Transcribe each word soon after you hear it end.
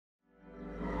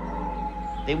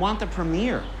They want the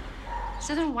premiere.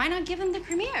 So then why not give him the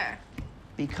premiere?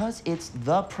 Because it's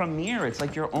the premiere. It's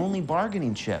like your only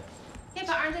bargaining chip. Yeah,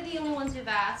 but aren't they the only ones who've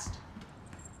asked?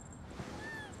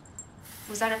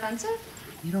 Was that offensive?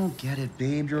 You don't get it,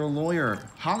 babe. You're a lawyer.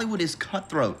 Hollywood is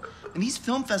cutthroat. And these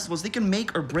film festivals, they can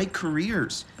make or break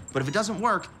careers. But if it doesn't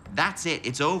work, that's it.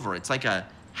 It's over. It's like a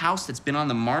house that's been on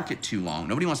the market too long.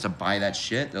 Nobody wants to buy that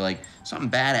shit. They're like, something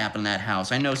bad happened in that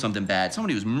house. I know something bad.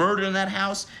 Somebody was murdered in that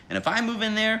house. And if I move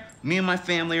in there, me and my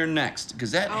family are next.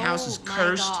 Because that house is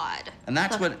cursed. Oh, my God. And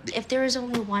that's Look, what... if there is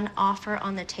only one offer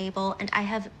on the table and I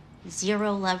have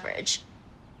 0 leverage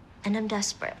and I'm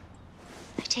desperate,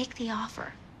 I take the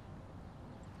offer.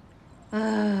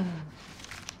 I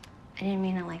didn't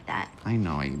mean it like that. I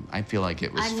know. I feel like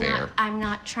it was fair. I'm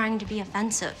not trying to be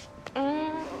offensive.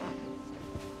 Do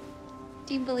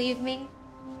you believe me?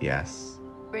 Yes.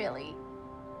 Really?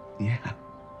 Yeah.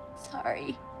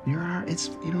 Sorry. You don't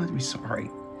have to be sorry.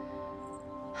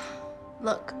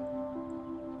 Look,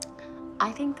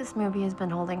 I think this movie has been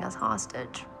holding us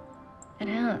hostage. It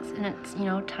has, and it's,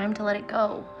 time to let it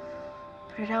go.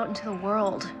 Put it out into the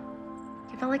world.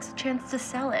 Give Alex a chance to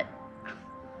sell it.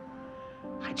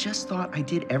 I just thought I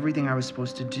did everything I was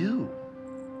supposed to do.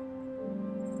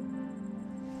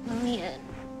 Let me in.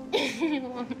 I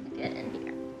want to get in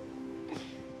here.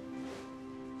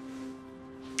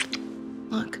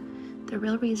 Look, the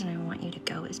real reason I want you to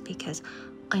go is because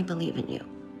I believe in you.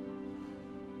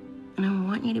 And I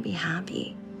want you to be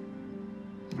happy.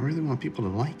 I really want people to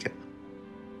like it.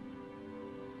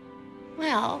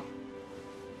 Well,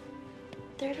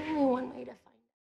 there's only one way to